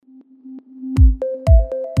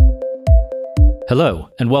Hello,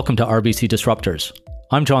 and welcome to RBC Disruptors.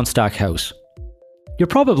 I'm John Stackhouse. You're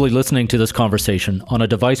probably listening to this conversation on a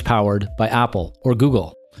device powered by Apple or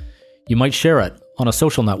Google. You might share it on a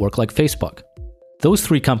social network like Facebook. Those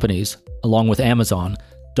three companies, along with Amazon,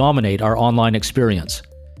 dominate our online experience,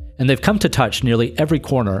 and they've come to touch nearly every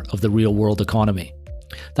corner of the real-world economy.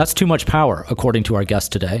 That's too much power, according to our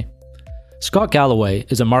guest today. Scott Galloway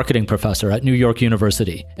is a marketing professor at New York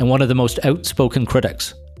University and one of the most outspoken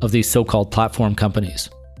critics of these so-called platform companies.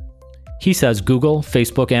 He says Google,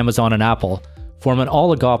 Facebook, Amazon, and Apple form an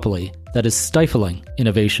oligopoly that is stifling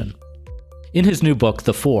innovation. In his new book,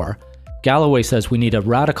 The Four, Galloway says we need a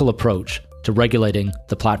radical approach to regulating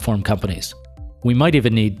the platform companies. We might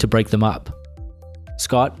even need to break them up.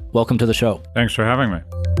 Scott, welcome to the show. Thanks for having me.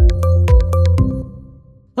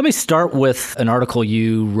 Let me start with an article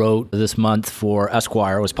you wrote this month for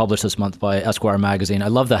Esquire. It was published this month by Esquire magazine. I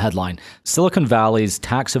love the headline: Silicon Valley's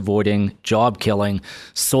tax-avoiding, job-killing,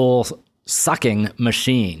 soul-sucking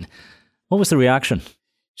machine. What was the reaction?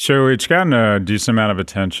 So it's gotten a decent amount of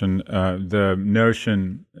attention. The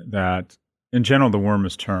notion that, in general, the worm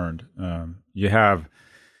is turned.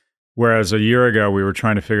 Whereas a year ago we were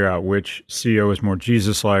trying to figure out which CEO is more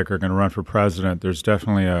Jesus-like or going to run for president, there's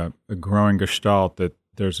definitely a growing gestalt that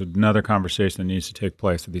there's another conversation that needs to take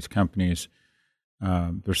place with these companies.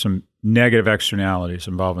 There's some negative externalities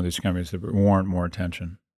involved in these companies that warrant more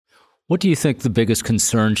attention. What do you think the biggest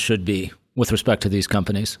concern should be with respect to these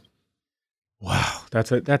companies? Wow,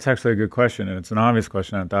 that's actually a good question, and it's an obvious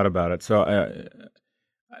question. I hadn't thought about it. So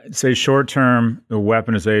I'd say short-term, the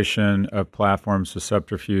weaponization of platforms to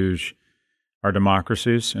subterfuge our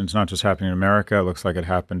democracies, and it's not just happening in America. It looks like it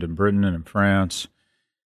happened in Britain and in France.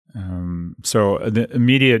 So the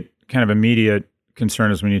immediate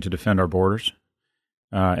concern is we need to defend our borders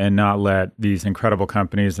and not let these incredible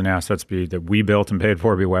companies and assets that we built and paid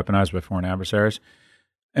for be weaponized by foreign adversaries.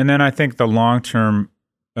 And then I think the long term,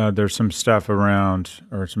 there's some stuff around,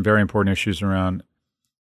 or some very important issues around,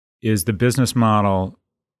 is the business model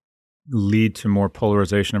lead to more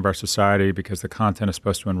polarization of our society because the content is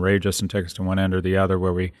supposed to enrage us and take us to one end or the other,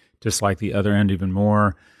 where we dislike the other end even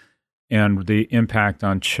more. And the impact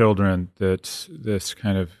on children that this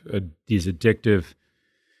kind of these addictive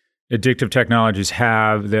technologies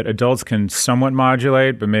have that adults can somewhat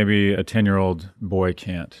modulate, but maybe a 10-year-old boy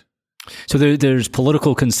can't. So there's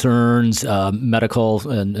political concerns, medical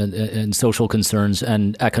and social concerns,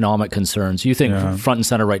 and economic concerns. You think front and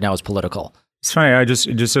center right now is political? It's funny. I just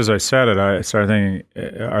as I said it, I started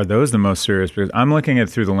thinking, are those the most serious? Because I'm looking at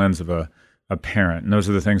it through the lens of a parent, and those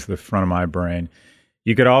are the things at the front of my brain.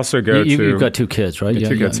 You could also go to... You've got two kids, right?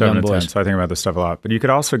 Two kids, 7 and 10, so I think about this stuff a lot. But you could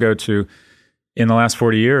also go to, in the last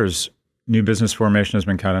 40 years, new business formation has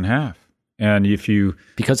been cut in half. And if you...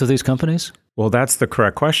 Because of these companies? Well, that's the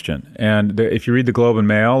correct question. And if you read the Globe and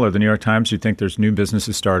Mail or the New York Times, you'd think there's new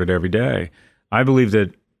businesses started every day. I believe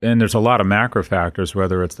that, and there's a lot of macro factors,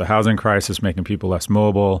 whether it's the housing crisis making people less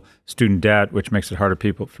mobile, student debt, which makes it harder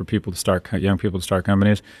for young people to start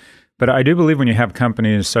companies. But I do believe when you have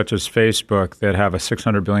companies such as Facebook that have a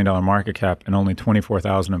 $600 billion market cap and only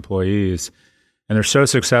 24,000 employees, and they're so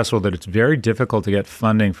successful that it's very difficult to get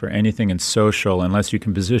funding for anything in social unless you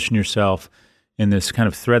can position yourself in this kind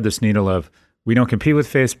of thread this needle of, we don't compete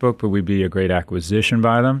with Facebook, but we'd be a great acquisition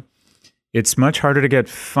by them. It's much harder to get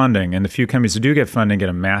funding, and the few companies that do get funding get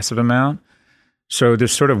a massive amount. So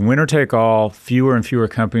this sort of winner-take-all, fewer and fewer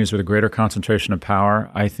companies with a greater concentration of power,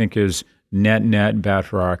 I think is net bad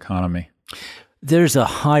for our economy. There's a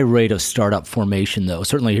high rate of startup formation, though,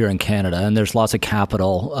 certainly here in Canada, and there's lots of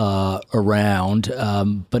capital around,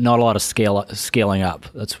 but not a lot of scaling up.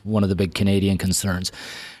 That's one of the big Canadian concerns.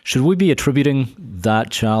 Should we be attributing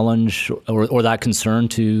that challenge or that concern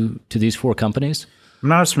to these four companies? I'm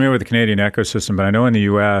not as familiar with the Canadian ecosystem, but I know in the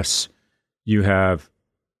U.S. you have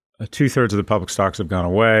 2/3 of the public stocks have gone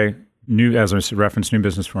away. As I referenced, new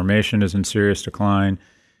business formation is in serious decline.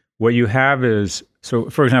 What you have is, so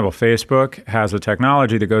for example, Facebook has a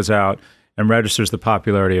technology that goes out and registers the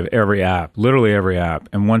popularity of every app, literally every app.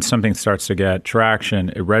 And once something starts to get traction,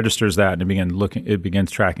 it registers that and it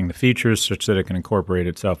begins tracking the features such that it can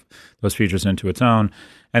incorporate those features into its own.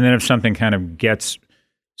 And then if something kind of gets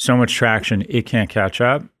so much traction it can't catch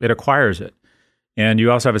up, it acquires it. And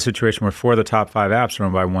you also have a situation where 4 of the top 5 apps are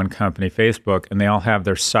owned by one company, Facebook, and they all have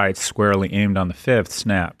their sights squarely aimed on the 5th,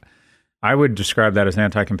 Snap. I would describe that as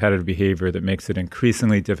anti-competitive behavior that makes it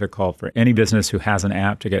increasingly difficult for any business who has an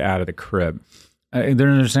app to get out of the crib.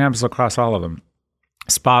 There's examples across all of them.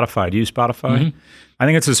 Spotify. Do you use Spotify? Mm-hmm. I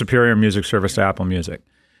think it's a superior music service to Apple Music.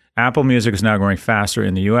 Apple Music is now growing faster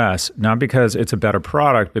in the US, not because it's a better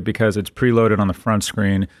product, but because it's preloaded on the front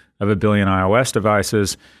screen of 1 billion iOS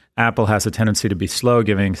devices. Apple has a tendency to be slow,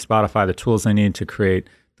 giving Spotify the tools they need to create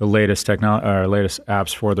the latest latest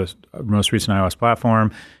apps for the most recent iOS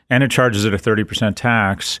platform, and it charges it a 30%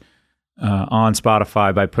 tax on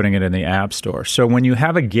Spotify by putting it in the App Store. So when you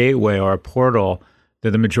have a gateway or a portal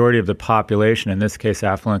that the majority of the population, in this case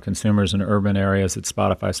affluent consumers in urban areas that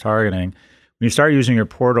Spotify is targeting, when you start using your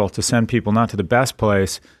portal to send people not to the best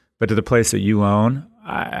place, but to the place that you own,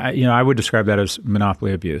 I would describe that as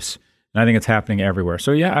monopoly abuse. And I think it's happening everywhere.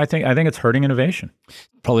 So yeah, I think it's hurting innovation.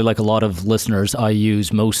 Probably like a lot of listeners, I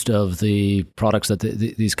use most of the products that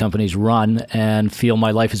these companies run and feel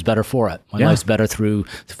my life is better for it. My life's better through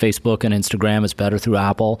Facebook and Instagram. It's better through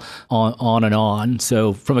Apple, on and on.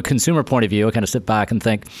 So from a consumer point of view, I kind of sit back and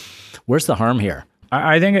think, where's the harm here?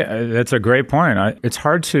 I think that's a great point. It's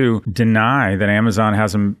hard to deny that Amazon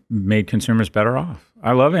hasn't made consumers better off.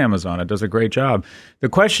 I love Amazon. It does a great job. The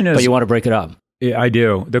question is... But you want to break it up. I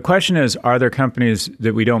do. The question is, are there companies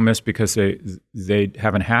that we don't miss because they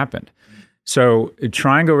haven't happened? So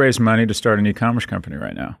try and go raise money to start an e-commerce company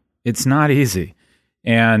right now. It's not easy.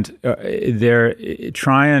 And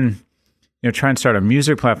try and start a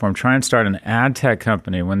music platform, try and start an ad tech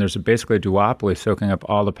company when there's basically a duopoly soaking up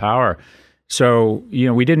all the power. So,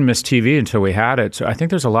 we didn't miss TV until we had it. So I think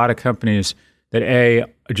there's a lot of companies that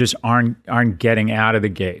just aren't getting out of the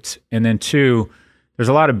gates. And then two, there's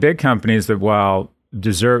a lot of big companies that, while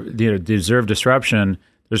deserve disruption,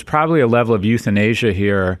 there's probably a level of euthanasia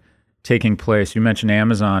here taking place. You mentioned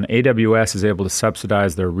Amazon. AWS is able to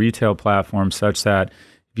subsidize their retail platform such that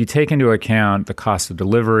if you take into account the cost of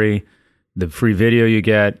delivery, the free video you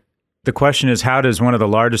get, the question is, how does one of the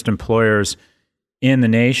largest employers in the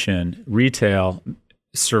nation, retail,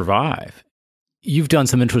 survive? You've done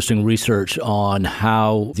some interesting research on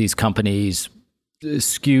how these companies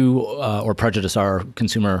skew or prejudice our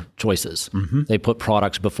consumer choices. Mm-hmm. They put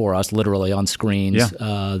products before us literally on screens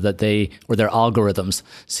that their algorithms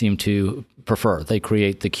seem to prefer. They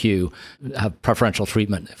create the queue, have preferential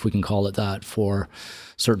treatment, if we can call it that, for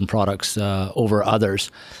certain products over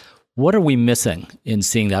others. What are we missing in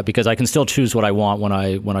seeing that? Because I can still choose what I want when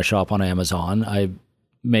I shop on Amazon. I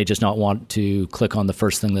may just not want to click on the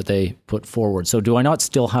first thing that they put forward. So do I not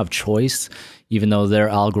still have choice, even though their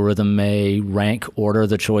algorithm may rank order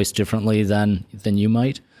the choice differently than you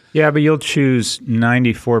might? Yeah, but you'll choose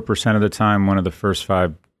 94% of the time one of the first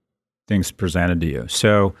 5 things presented to you.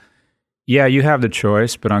 So yeah, you have the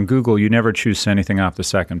choice, but on Google, you never choose anything off the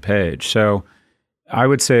second page. So I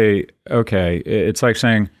would say, okay, it's like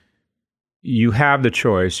saying you have the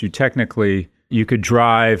choice. You could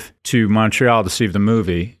drive to Montreal to see the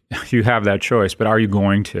movie. You have that choice, but are you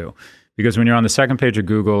going to? Because when you're on the second page of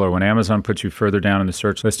Google or when Amazon puts you further down in the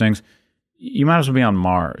search listings, you might as well be on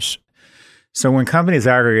Mars. So when companies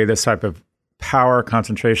aggregate this type of power,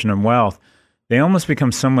 concentration, and wealth, they almost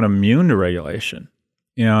become somewhat immune to regulation.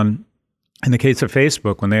 In the case of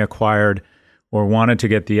Facebook, when they acquired or wanted to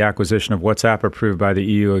get the acquisition of WhatsApp approved by the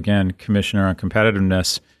EU, again, Commissioner on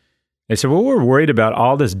Competitiveness, they said, well, we're worried about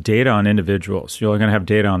all this data on individuals. You're going to have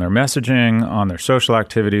data on their messaging, on their social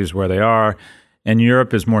activities, where they are. And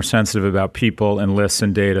Europe is more sensitive about people and lists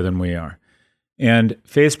and data than we are. And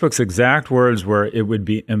Facebook's exact words were, it would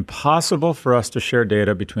be impossible for us to share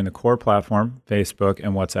data between the core platform, Facebook,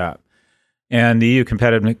 and WhatsApp. And the EU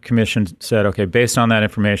Competitive Commission said, okay, based on that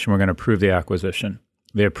information, we're going to approve the acquisition.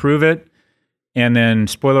 They approve it. And then,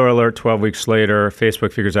 spoiler alert, 12 weeks later,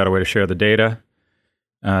 Facebook figures out a way to share the data.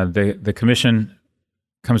 The commission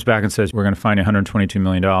comes back and says, we're going to fine you $122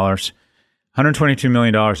 million. $122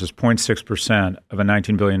 million is 0.6% of a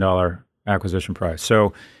 $19 billion acquisition price.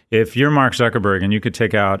 So if you're Mark Zuckerberg and you could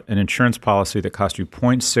take out an insurance policy that cost you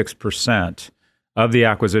 0.6% of the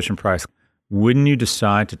acquisition price, wouldn't you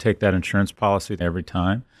decide to take that insurance policy every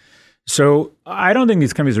time? So I don't think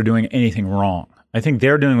these companies are doing anything wrong. I think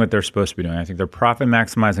they're doing what they're supposed to be doing. I think they're profit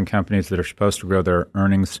maximizing companies that are supposed to grow their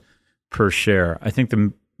earnings per share. I think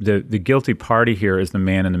the guilty party here is the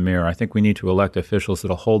man in the mirror. I think we need to elect officials that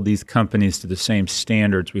will hold these companies to the same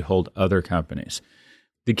standards we hold other companies.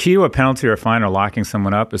 The key to a penalty or a fine or locking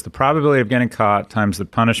someone up is the probability of getting caught times the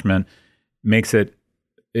punishment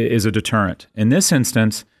is a deterrent. In this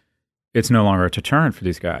instance, it's no longer a deterrent for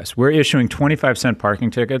these guys. We're issuing 25-cent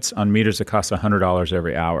parking tickets on meters that cost $100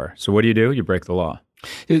 every hour. So what do? You break the law.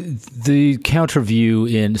 The counter view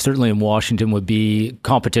certainly in Washington would be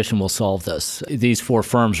competition will solve this. These 4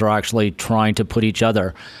 firms are actually trying to put each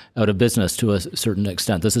other out of business to a certain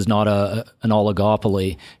extent. This is not an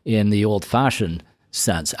oligopoly in the old-fashioned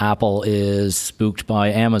sense. Apple is spooked by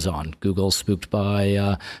Amazon. Google's spooked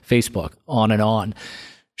by Facebook, on and on.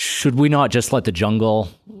 Should we not just let the jungle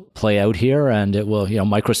play out here? And it will,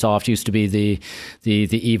 Microsoft used to be the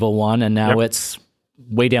evil one, and now it's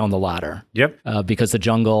way down the ladder. Yep. Because the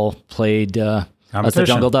jungle played as the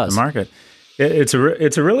jungle does. The market. It's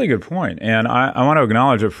a really good point. And I want to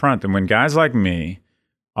acknowledge up front that when guys like me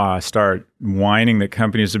start whining that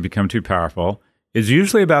companies have become too powerful, it's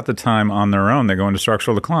usually about the time on their own they go into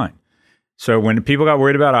structural decline. So when people got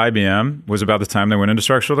worried about IBM, was about the time they went into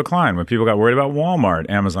structural decline. When people got worried about Walmart,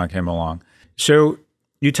 Amazon came along. So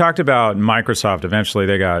you talked about Microsoft.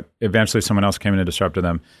 Eventually someone else came in and disrupted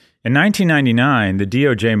them. In 1999, the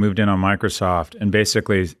DOJ moved in on Microsoft and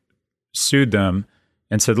basically sued them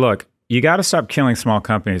and said, look, you got to stop killing small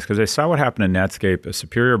companies, because they saw what happened to Netscape, a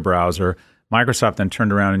superior browser. Microsoft then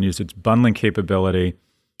turned around and used its bundling capability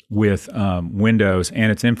with Windows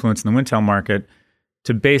and its influence in the Wintel market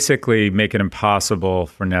to basically make it impossible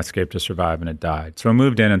for Netscape to survive, and it died. So it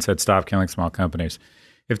moved in and said, stop killing small companies.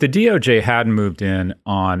 If the DOJ hadn't moved in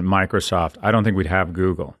on Microsoft, I don't think we'd have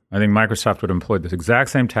Google. I think Microsoft would employ the exact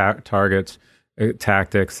same tactics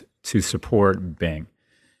to support Bing.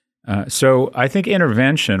 So I think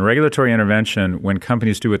regulatory intervention, when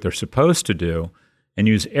companies do what they're supposed to do and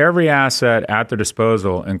use every asset at their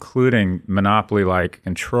disposal, including monopoly-like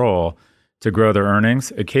control, to grow their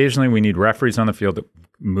earnings. Occasionally, we need referees on the field that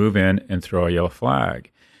move in and throw a yellow flag.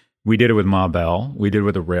 We did it with Ma Bell. We did it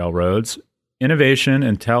with the railroads. Innovation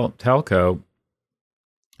and telco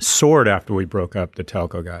soared after we broke up the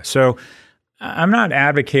telco guys. So I'm not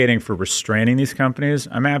advocating for restraining these companies.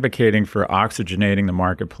 I'm advocating for oxygenating the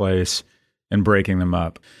marketplace and breaking them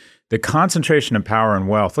up. The concentration of power and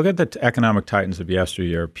wealth. Look at the economic titans of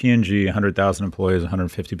yesteryear. P&G, 100,000 employees,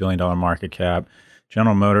 $150 billion market cap.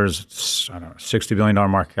 General Motors, $60 billion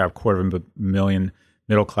market cap, $250,000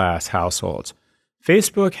 middle-class households.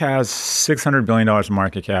 Facebook has $600 billion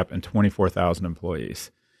market cap and 24,000 employees.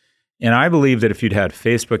 And I believe that if you'd had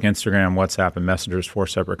Facebook, Instagram, WhatsApp, and Messenger as 4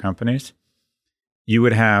 separate companies, you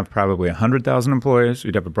would have probably 100,000 employees.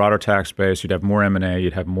 You'd have a broader tax base. You'd have more M&A.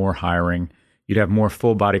 You'd have more hiring. You'd have more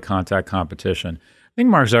full-body contact competition. I think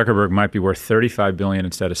Mark Zuckerberg might be worth $35 billion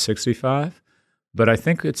instead of $65. But I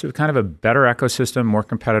think it's kind of a better ecosystem, more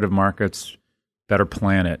competitive markets, better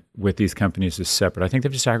planet with these companies as separate. I think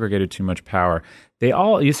they've just aggregated too much power.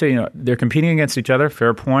 You say, they're competing against each other,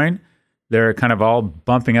 fair point. They're kind of all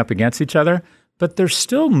bumping up against each other, but they're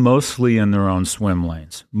still mostly in their own swim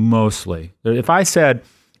lanes, mostly. If I said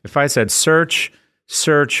search,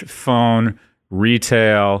 phone,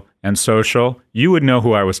 retail, and social, you would know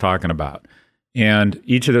who I was talking about. And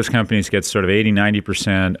each of those companies gets sort of 80,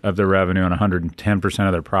 90% of their revenue and 110%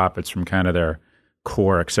 of their profits from kind of their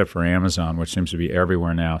core, except for Amazon, which seems to be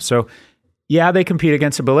everywhere now. So yeah, they compete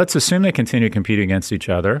against it, but let's assume they continue to compete against each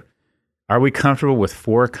other. Are we comfortable with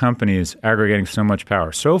 4 companies aggregating so much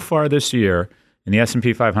power? So far this year, in the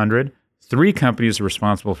S&P 500, 3 companies are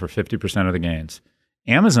responsible for 50% of the gains.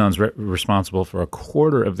 Amazon's responsible for a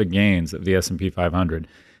quarter of the gains of the S&P 500.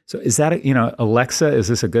 So is that, Alexa, is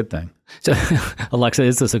this a good thing? So, Alexa,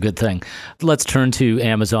 is this a good thing? Let's turn to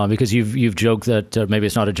Amazon, because you've joked that maybe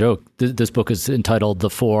it's not a joke. This book is entitled The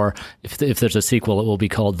Four. If there's a sequel, it will be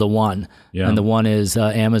called The One. Yeah. And the one is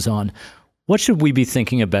Amazon. What should we be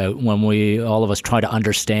thinking about when all of us try to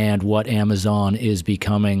understand what Amazon is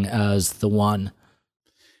becoming as the one?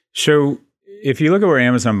 So if you look at where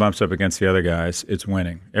Amazon bumps up against the other guys, it's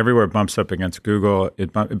winning. Everywhere it bumps up against Google,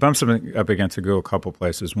 it bumps up against Google a couple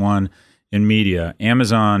places. One, in media.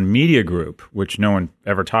 Amazon Media Group, which no one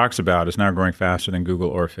ever talks about, is now growing faster than Google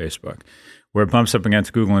or Facebook. Where it bumps up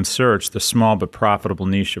against Google in search, the small but profitable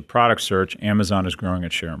niche of product search, Amazon is growing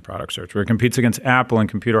its share in product search. Where it competes against Apple in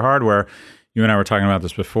computer hardware, you and I were talking about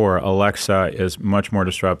this before, Alexa is much more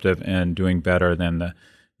disruptive and doing better than the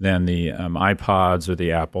iPods or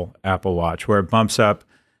the Apple Watch. Where it bumps up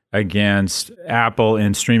against Apple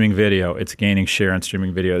in streaming video, it's gaining share in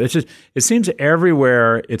streaming video. It seems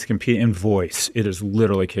everywhere it's competing. In voice, it is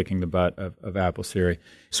literally kicking the butt of Apple Siri.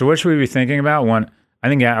 So what should we be thinking about? One, I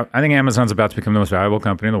think Amazon's about to become the most valuable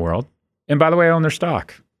company in the world. And by the way, I own their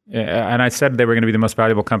stock. And I said they were going to be the most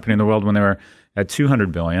valuable company in the world when they were at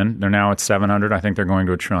 $200 billion. They're now at $700. I think they're going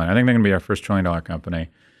to $1 trillion. I think they're going to be our first $1 trillion company.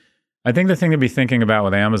 I think the thing to be thinking about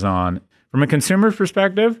with Amazon, from a consumer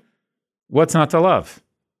perspective, what's not to love?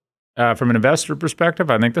 From an investor perspective,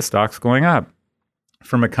 I think the stock's going up.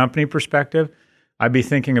 From a company perspective, I'd be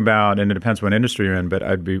thinking about, and it depends what industry you're in, but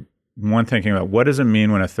I'd be thinking about what does it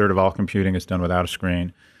mean when a third of all computing is done without a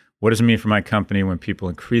screen? What does it mean for my company when people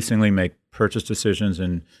increasingly make purchase decisions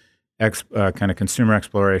in kind of consumer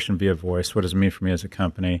exploration via voice. What does it mean for me as a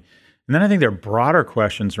company? And then I think there are broader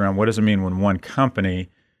questions around what does it mean when one company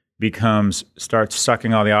starts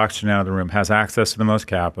sucking all the oxygen out of the room, has access to the most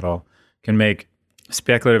capital, can make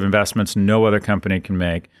speculative investments no other company can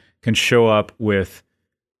make, can show up with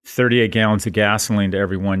 38 gallons of gasoline to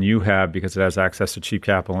every one you have because it has access to cheap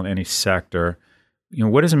capital in any sector.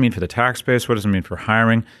 What does it mean for the tax base? What does it mean for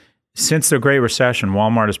hiring? Since the Great Recession,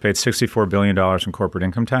 Walmart has paid $64 billion in corporate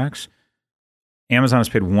income tax. Amazon has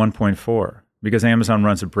paid $1.4 because Amazon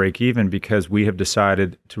runs at break even because we have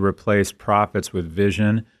decided to replace profits with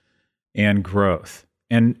vision and growth.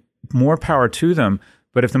 And more power to them.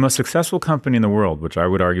 But if the most successful company in the world, which I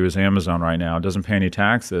would argue is Amazon right now, doesn't pay any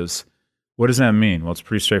taxes, what does that mean? Well, it's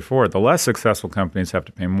pretty straightforward. The less successful companies have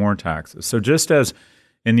to pay more taxes. So just as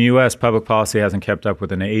in the U.S., public policy hasn't kept up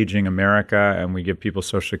with an aging America, and we give people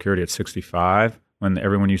Social Security at 65 when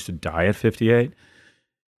everyone used to die at 58,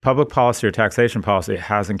 public policy or taxation policy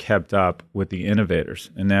hasn't kept up with the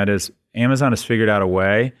innovators. And that is, Amazon has figured out a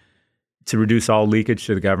way to reduce all leakage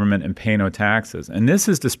to the government and pay no taxes. And this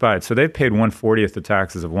is despite, so they've paid 1/40th the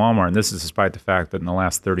taxes of Walmart, and this is despite the fact that in the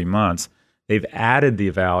last 30 months, they've added the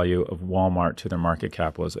value of Walmart to their market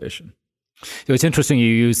capitalization. It's interesting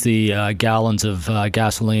you use the gallons of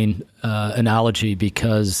gasoline analogy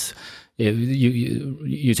because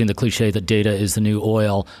using the cliche that data is the new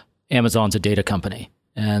oil, Amazon's a data company.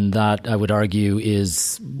 And that, I would argue,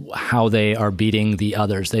 is how they are beating the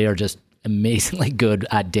others. They are just amazingly good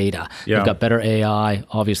at data. Yeah. They've got better AI.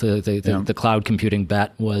 Obviously, the cloud computing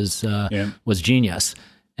bet was genius,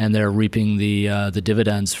 and they're reaping the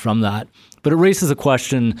dividends from that. But it raises a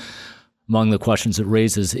question. Among the questions it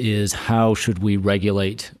raises is how should we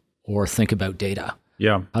regulate or think about data?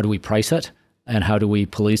 Yeah. How do we price it, and how do we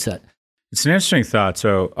police it? It's an interesting thought.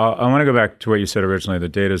 So I want to go back to what you said originally.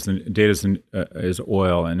 That data is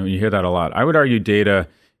oil, and you hear that a lot. I would argue data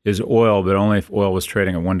is oil, but only if oil was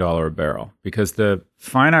trading at $1 a barrel, because the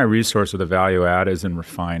finite resource of the value add is in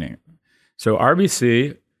refining. So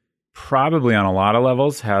RBC probably on a lot of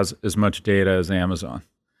levels has as much data as Amazon.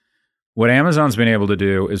 What Amazon's been able to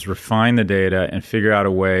do is refine the data and figure out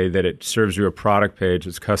a way that it serves you a product page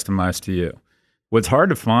that's customized to you. What's hard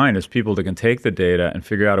to find is people that can take the data and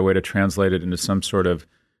figure out a way to translate it into some sort of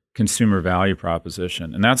consumer value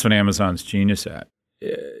proposition. And that's what Amazon's genius at.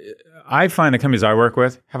 I find the companies I work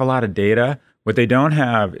with have a lot of data. What they don't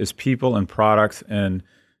have is people and products and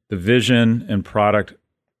the vision and product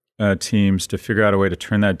teams to figure out a way to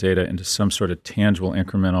turn that data into some sort of tangible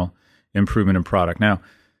incremental improvement in product. Now,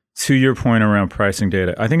 to your point around pricing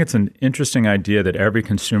data, I think it's an interesting idea that every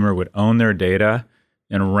consumer would own their data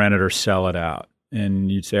and rent it or sell it out.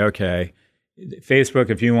 And you'd say, okay, Facebook,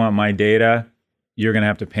 if you want my data, you're going to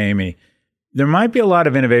have to pay me. There might be a lot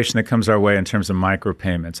of innovation that comes our way in terms of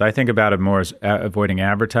micropayments. I think about it more as avoiding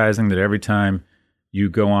advertising, that every time you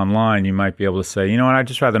go online, you might be able to say, you know what, I'd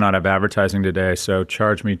just rather not have advertising today, so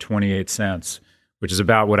charge me 28 cents, which is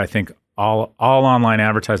about what I think all online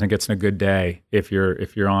advertising gets in a good day if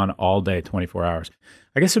you're on all day, 24 hours.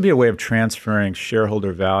 I guess it'd be a way of transferring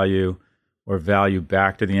shareholder value or value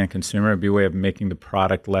back to the end consumer. It'd be a way of making the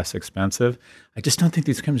product less expensive. I just don't think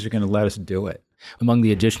these companies are going to let us do it. Among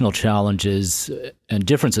the additional challenges and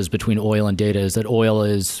differences between oil and data is that oil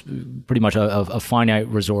is pretty much a finite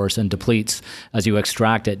resource and depletes as you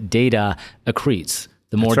extract it. Data accretes.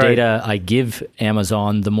 The more data I give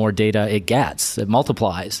Amazon, the more data it gets. It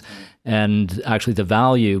multiplies. And actually the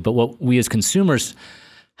value, but what we as consumers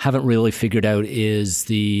haven't really figured out is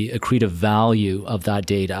the accretive value of that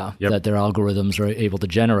data that their algorithms are able to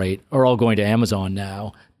generate are all going to Amazon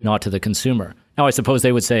now, not to the consumer. Now, I suppose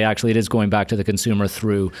they would say actually it is going back to the consumer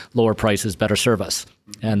through lower prices, better service.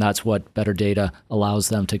 And that's what better data allows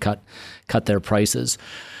them to cut their prices.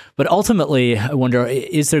 But ultimately, I wonder,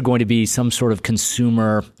 is there going to be some sort of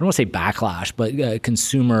consumer, I don't want to say backlash, but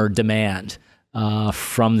consumer demand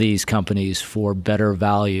from these companies for better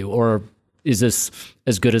value? Or is this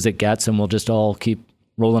as good as it gets and we'll just all keep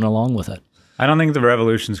rolling along with it? I don't think the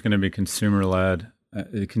revolution is going to be consumer-led.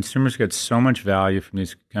 The consumers get so much value from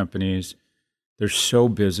these companies. They're so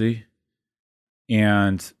busy.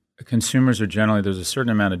 And consumers are generally, there's a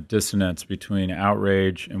certain amount of dissonance between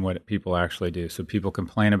outrage and what people actually do. So people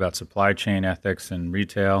complain about supply chain ethics and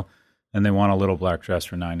retail, and they want a little black dress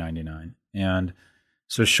for $9.99. And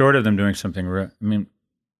so short of them doing something,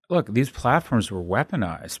 look, these platforms were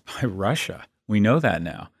weaponized by Russia. We know that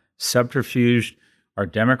now. Subterfuge our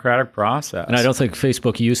democratic process. And I don't think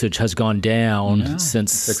Facebook usage has gone down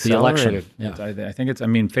since the election. Yeah. I think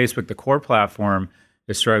Facebook, the core platform,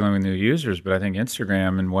 is struggling with new users, but I think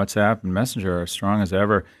Instagram and WhatsApp and Messenger are as strong as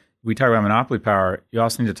ever. we talk about monopoly power, you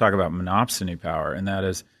also need to talk about monopsony power, and that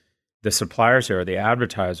is the suppliers here, the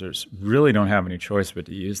advertisers, really don't have any choice but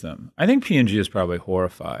to use them. I think P&G is probably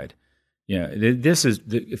horrified.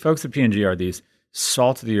 The folks at P&G are these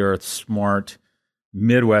salt of the earth, smart,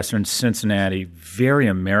 Midwestern, Cincinnati, very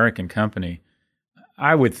American company.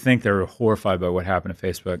 I would think they're horrified by what happened to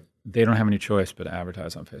Facebook. They don't have any choice but to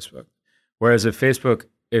advertise on Facebook. Whereas if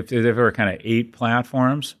there were kind of 8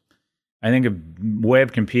 platforms, I think a way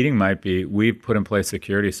of competing might be we've put in place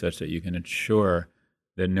security such that you can ensure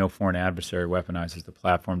that no foreign adversary weaponizes the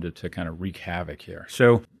platform to kind of wreak havoc here.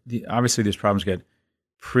 So obviously these problems get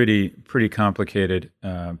pretty complicated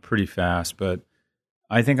pretty fast, but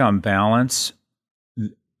I think on balance,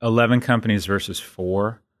 11 companies versus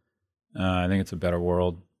 4, I think it's a better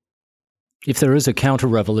world. If there is a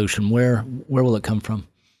counter-revolution, where will it come from?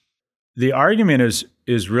 The argument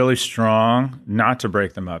is really strong not to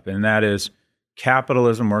break them up, and that is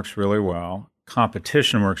capitalism works really well,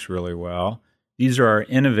 competition works really well. These are our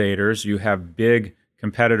innovators. You have big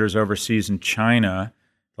competitors overseas in China.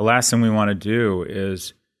 The last thing we want to do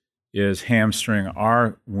is hamstring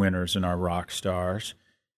our winners and our rock stars.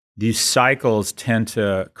 These cycles tend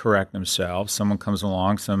to correct themselves. Someone comes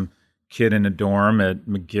along, some kid in a dorm at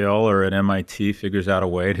McGill or at MIT figures out a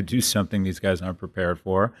way to do something these guys aren't prepared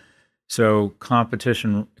for. So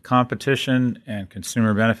competition and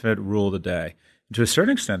consumer benefit rule the day. To a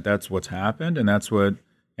certain extent, that's what's happened, and that's what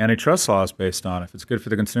antitrust law is based on. If it's good for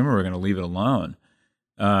the consumer, we're going to leave it alone.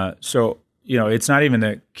 So it's not even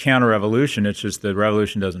the counter-revolution. It's just the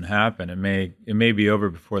revolution doesn't happen. It may be over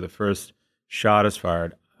before the first shot is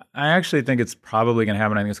fired. I actually think it's probably going to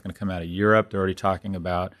happen. I think it's going to come out of Europe. They're already talking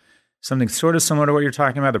about something sort of similar to what you're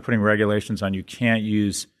talking about. They're putting regulations on you can't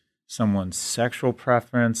use someone's sexual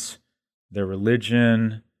preference, their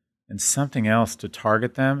religion, and something else to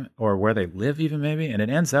target them, or where they live even maybe. And it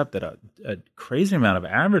ends up that a crazy amount of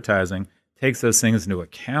advertising takes those things into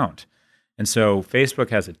account. And so Facebook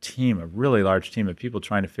has a really large team of people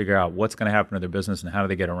trying to figure out what's going to happen to their business and how do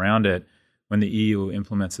they get around it when the EU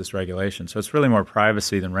implements this regulation. So it's really more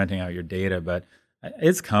privacy than renting out your data, but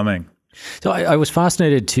it's coming. So I was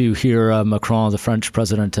fascinated to hear Macron, the French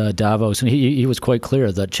president, Davos, and he was quite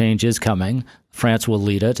clear that change is coming. France will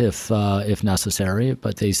lead it if necessary,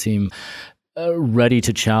 but they seem ready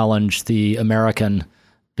to challenge the American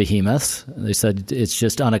behemoths. They said it's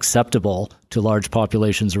just unacceptable to large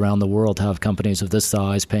populations around the world to have companies of this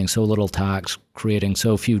size paying so little tax, creating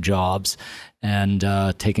so few jobs, and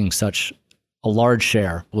taking such a large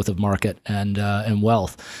share both of market and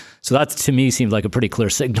wealth. So that, to me, seemed like a pretty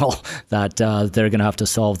clear signal that they're going to have to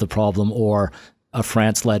solve the problem, or a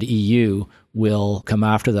France-led EU will come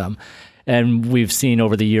after them. And we've seen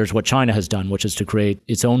over the years what China has done, which is to create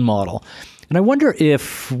its own model. And I wonder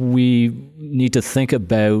if we need to think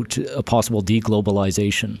about a possible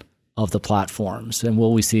deglobalization of the platforms. And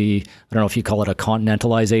will we see, I don't know if you call it a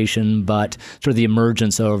continentalization, but sort of the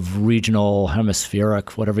emergence of regional,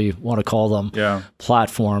 hemispheric, whatever you want to call them,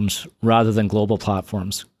 platforms rather than global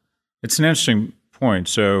platforms? It's an interesting point.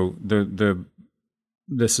 So the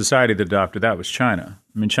society that adopted that was China.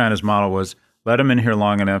 I mean, China's model was let them in here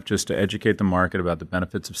long enough just to educate the market about the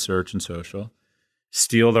benefits of search and social,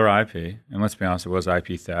 steal their IP, and let's be honest, it was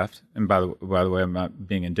IP theft. And by the way, I'm not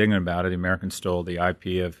being indignant about it. The Americans stole the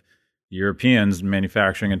IP of Europeans in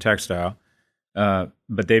manufacturing and textile,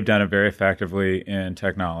 but they've done it very effectively in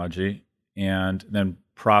technology, and then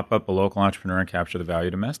prop up a local entrepreneur and capture the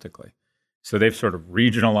value domestically. So they've sort of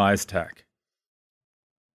regionalized tech.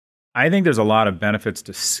 I think there's a lot of benefits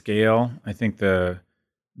to scale. I think the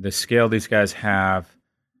scale these guys have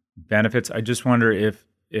benefits. I just wonder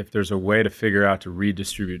if there's a way to figure out to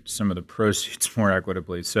redistribute some of the proceeds more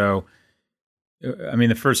equitably. So, I mean,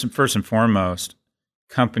 the first and foremost,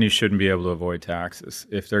 companies shouldn't be able to avoid taxes.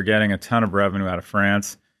 If they're getting a ton of revenue out of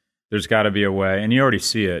France, there's got to be a way. And you already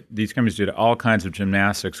see it. These companies do all kinds of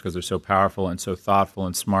gymnastics because they're so powerful and so thoughtful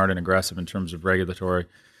and smart and aggressive in terms of regulatory,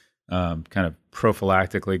 kind of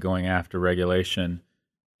prophylactically going after regulation.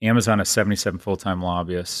 Amazon has 77 full-time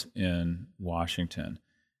lobbyists in Washington.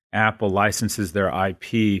 Apple licenses their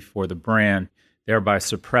IP for the brand, thereby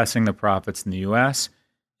suppressing the profits in the U.S.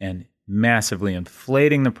 and massively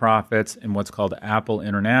inflating the profits in what's called Apple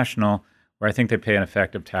International, where I think they pay an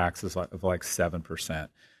effective tax of like 7%.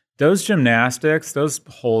 Those gymnastics, those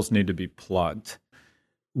holes need to be plugged.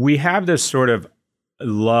 We have this sort of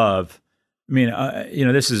love. I mean,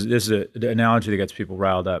 this is an analogy that gets people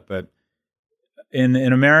riled up, but in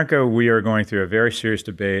America, we are going through a very serious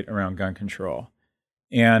debate around gun control.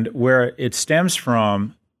 And where it stems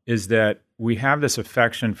from is that we have this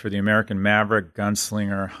affection for the American maverick,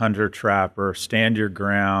 gunslinger, hunter-trapper, stand your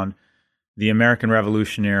ground, the American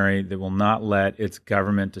revolutionary that will not let its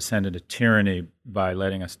government descend into tyranny by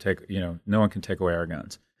letting us no one can take away our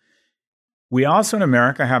guns. We also in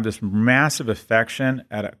America have this massive affection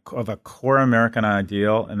of a core American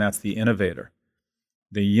ideal, and that's the innovator.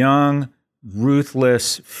 The young,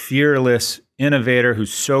 ruthless, fearless innovator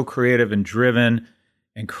who's so creative and driven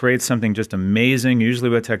and creates something just amazing, usually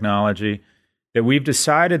with technology, that we've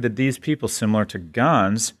decided that these people, similar to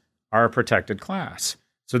guns, are a protected class.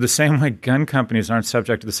 So the same way gun companies aren't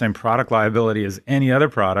subject to the same product liability as any other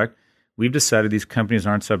product, we've decided these companies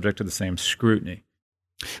aren't subject to the same scrutiny.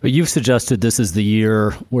 But you've suggested this is the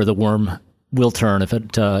year where the worm will turn if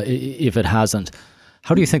it hasn't.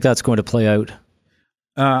 How do you think that's going to play out?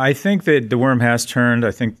 I think that the worm has turned.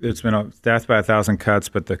 I think it's been a death by 1,000 cuts,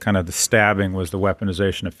 but the stabbing was the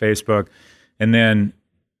weaponization of Facebook. And then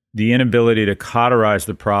the inability to cauterize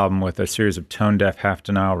the problem with a series of tone-deaf,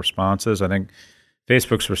 half-denial responses. I think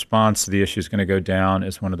Facebook's response to the issue is going to go down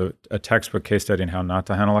as a textbook case study in how not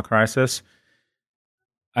to handle a crisis.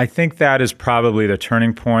 I think that is probably the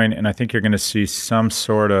turning point, and I think you're going to see some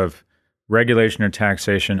sort of regulation or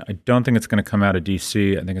taxation. I don't think it's going to come out of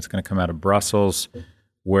D.C. I think it's going to come out of Brussels,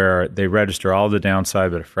 where they register all the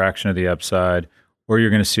downside but a fraction of the upside, or you're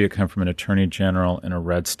going to see it come from an attorney general in a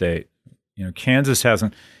red state.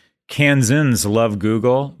 Kansans love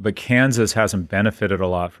Google, but Kansas hasn't benefited a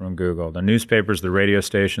lot from Google. The newspapers, the radio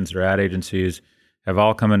stations, their ad agencies have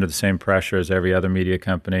all come under the same pressure as every other media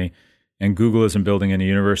company, and Google isn't building any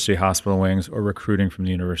university hospital wings or recruiting from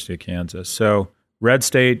the University of Kansas. So red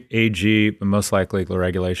state, AG, but most likely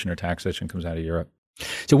regulation or taxation comes out of Europe.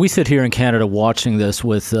 So we sit here in Canada watching this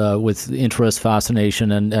with interest,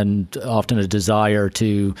 fascination, and often a desire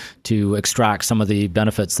to extract some of the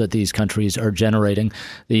benefits that these countries are generating.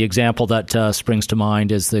 The example that springs to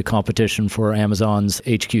mind is the competition for Amazon's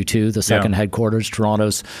HQ2, the second headquarters.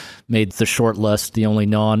 Toronto's made the short list, the only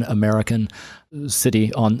non-American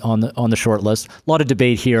city on the short list. A lot of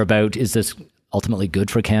debate here about, is this ultimately good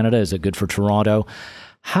for Canada? Is it good for Toronto?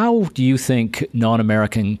 How do you think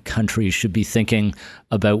non-American countries should be thinking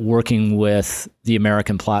about working with the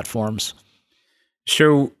American platforms?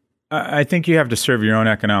 So I think you have to serve your own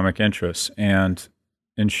economic interests and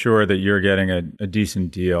ensure that you're getting a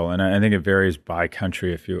decent deal. And I think it varies by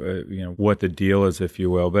country, if what the deal is, if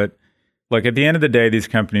you will. But look, at the end of the day, these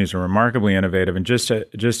companies are remarkably innovative. And just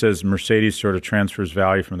as Mercedes sort of transfers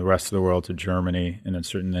value from the rest of the world to Germany and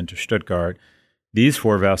then to Stuttgart, these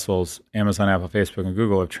four vessels, Amazon, Apple, Facebook, and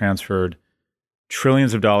Google, have transferred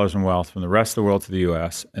trillions of dollars in wealth from the rest of the world to the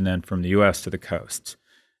U.S. and then from the U.S. to the coasts.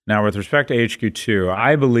 Now, with respect to HQ2,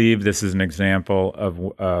 I believe this is an example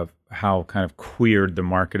of how kind of queered the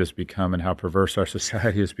market has become and how perverse our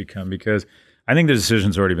society has become, because I think the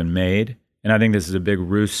decision's already been made, and I think this is a big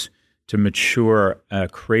ruse to mature a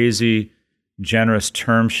crazy, generous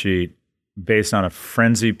term sheet based on a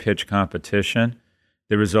frenzy pitch competition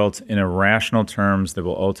that results in irrational terms that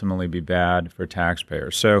will ultimately be bad for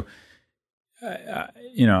taxpayers. So,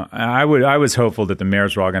 I was hopeful that the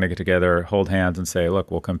mayors were all going to get together, hold hands, and say,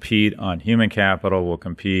 "Look, we'll compete on human capital. We'll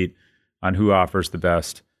compete on who offers the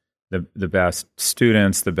best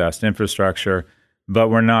students, the best infrastructure. But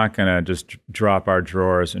we're not going to just drop our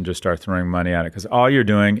drawers and just start throwing money at it, because all you're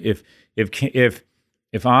doing,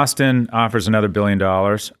 if Austin offers another $1 billion,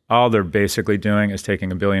 all they're basically doing is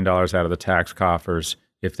taking $1 billion out of the tax coffers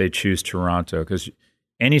if they choose Toronto, because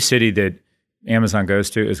any city that Amazon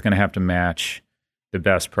goes to is going to have to match the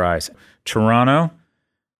best price. Toronto,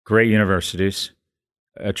 great universities,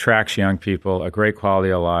 attracts young people, a great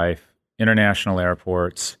quality of life, international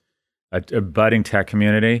airports, a budding tech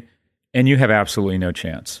community, and you have absolutely no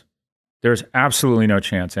chance. There's absolutely no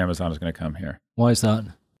chance Amazon is going to come here. Why is that?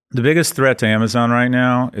 The biggest threat to Amazon right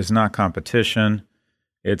now is not competition.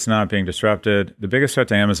 It's not being disrupted. The biggest threat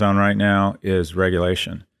to Amazon right now is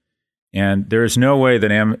regulation. And there is no way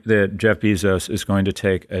that Jeff Bezos is going to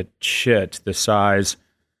take a chit the size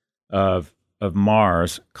of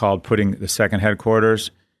Mars, called putting the second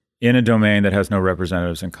headquarters in a domain that has no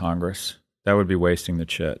representatives in Congress. That would be wasting the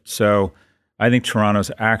chit. So I think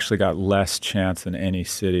Toronto's actually got less chance than any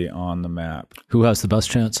city on the map. Who has the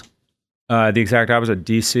best chance? The exact opposite,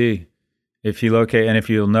 D.C. If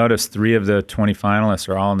you'll notice, 3 of the 20 finalists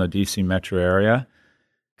are all in the D.C. metro area,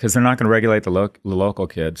 because they're not going to regulate the local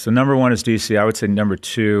kids. So number 1 is D.C. I would say number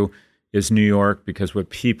 2 is New York, because what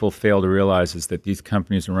people fail to realize is that these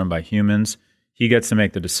companies are run by humans. He gets to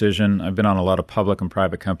make the decision. I've been on a lot of public and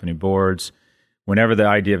private company boards. Whenever the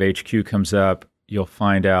idea of HQ comes up, you'll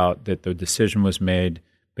find out that the decision was made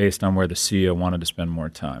based on where the CEO wanted to spend more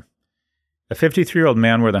time. A 53-year-old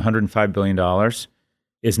man worth $105 billion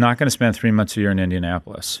is not going to spend 3 months a year in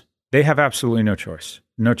Indianapolis. They have absolutely no choice,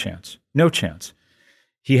 no chance.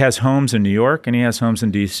 He has homes in New York and he has homes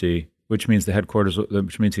in D.C., which means the headquarters,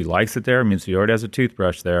 which means he likes it there, means he already has a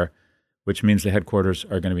toothbrush there, which means the headquarters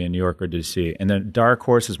are going to be in New York or D.C. And the dark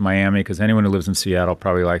horse is Miami, because anyone who lives in Seattle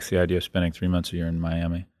probably likes the idea of spending 3 months a year in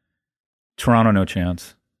Miami. Toronto, no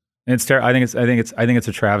chance. And I think it's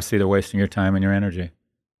a travesty. They're wasting your time and your energy.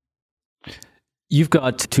 You've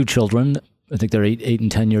got 2 children. I think they're 8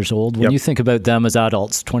 and 10 years old. When you think about them as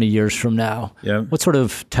adults 20 years from now, what sort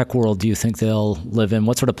of tech world do you think they'll live in?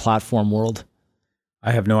 What sort of platform world?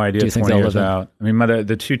 I have no idea 20 years out. I mean,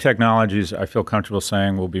 the 2 technologies I feel comfortable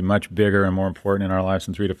saying will be much bigger and more important in our lives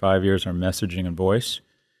in 3 to 5 years are messaging and voice.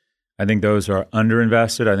 I think those are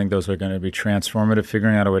underinvested. I think those are going to be transformative,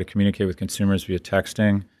 figuring out a way to communicate with consumers via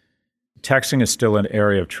texting. Texting is still an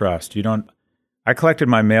area of trust. I collected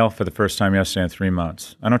my mail for the first time yesterday in 3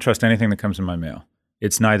 months. I don't trust anything that comes in my mail.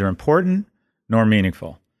 It's neither important nor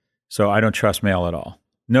meaningful. So I don't trust mail at all.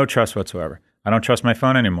 No trust whatsoever. I don't trust my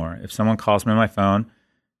phone anymore. If someone calls me on my phone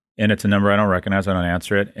and it's a number I don't recognize, I don't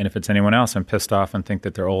answer it. And if it's anyone else, I'm pissed off and think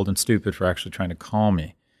that they're old and stupid for actually trying to call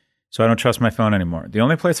me. So I don't trust my phone anymore. The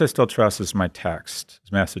only place I still trust is my text, is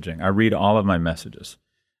messaging. I read all of my messages.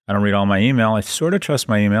 I don't read all my email. I sort of trust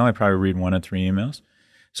my email. I probably read 1 in 3 emails.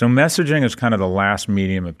 So messaging is kind of the last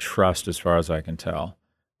medium of trust, as far as I can tell,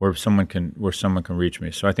 where someone can reach me.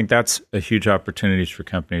 So I think that's a huge opportunity for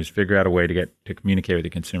companies to figure out a way to communicate with the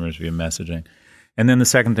consumers via messaging. And then the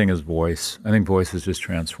second thing is voice. I think voice is just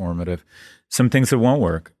transformative. Some things that won't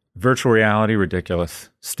work. Virtual reality, ridiculous,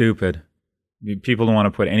 stupid. People don't want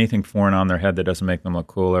to put anything foreign on their head that doesn't make them look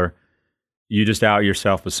cooler. You just out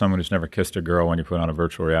yourself as someone who's never kissed a girl when you put on a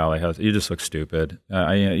virtual reality headset. You just look stupid.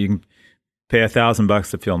 You can pay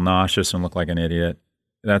 $1,000 to feel nauseous and look like an idiot.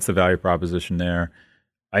 That's the value proposition there.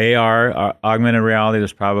 AR, augmented reality,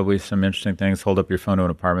 there's probably some interesting things. Hold up your phone to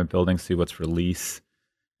an apartment building, see what's for lease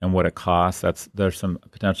and what it costs. There's some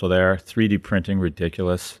potential there. 3D printing,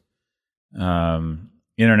 ridiculous.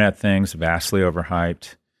 Internet things, vastly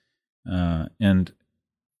overhyped. And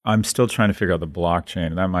I'm still trying to figure out the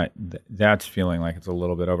blockchain. That's feeling like it's a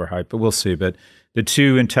little bit overhyped, but we'll see. But the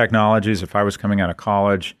 2 in technologies, if I was coming out of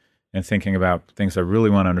college and thinking about things I really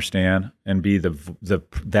want to understand and be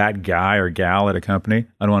that guy or gal at a company,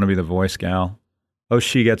 I don't want to be the voice gal. Oh,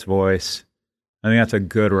 she gets voice. I think that's a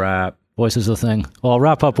good wrap. Voice is the thing. Well, I'll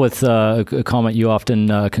wrap up with a comment you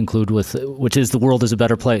often conclude with, which is the world is a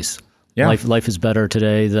better place. Yeah. Life is better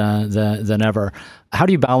today than ever. How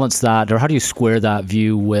do you balance that, or how do you square that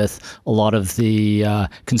view with a lot of the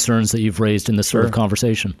concerns that you've raised in this sort of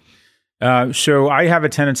conversation? So I have a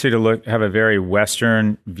tendency to have a very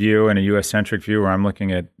Western view and a U.S.-centric view, where I'm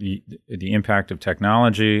looking at the impact of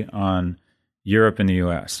technology on Europe and the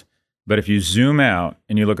U.S. But if you zoom out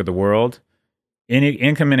and you look at the world,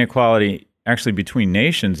 income inequality actually between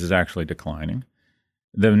nations is actually declining.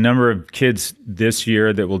 The number of kids this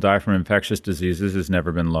year that will die from infectious diseases has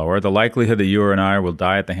never been lower. The likelihood that you or I will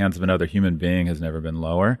die at the hands of another human being has never been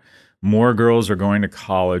lower. More girls are going to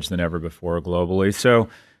college than ever before globally. So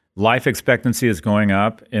life expectancy is going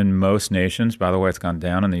up in most nations. By the way, it's gone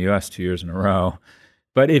down in the U.S. 2 years in a row.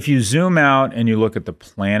 But if you zoom out and you look at the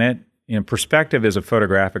planet, perspective is a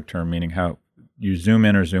photographic term, meaning how you zoom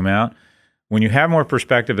in or zoom out. When you have more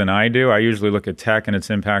perspective than I do, I usually look at tech and its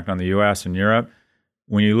impact on the U.S. and Europe.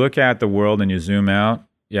 When you look at the world and you zoom out,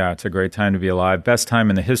 yeah, it's a great time to be alive. Best time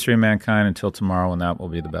in the history of mankind until tomorrow, and that will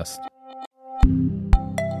be the best.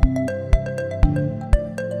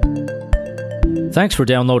 Thanks for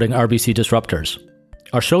downloading RBC Disruptors.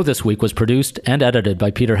 Our show this week was produced and edited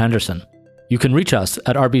by Peter Henderson. You can reach us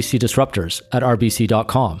at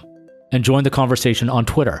rbcdisruptors@rbc.com and join the conversation on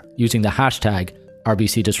Twitter using the hashtag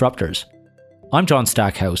RBCDisruptors. I'm John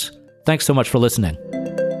Stackhouse. Thanks so much for listening.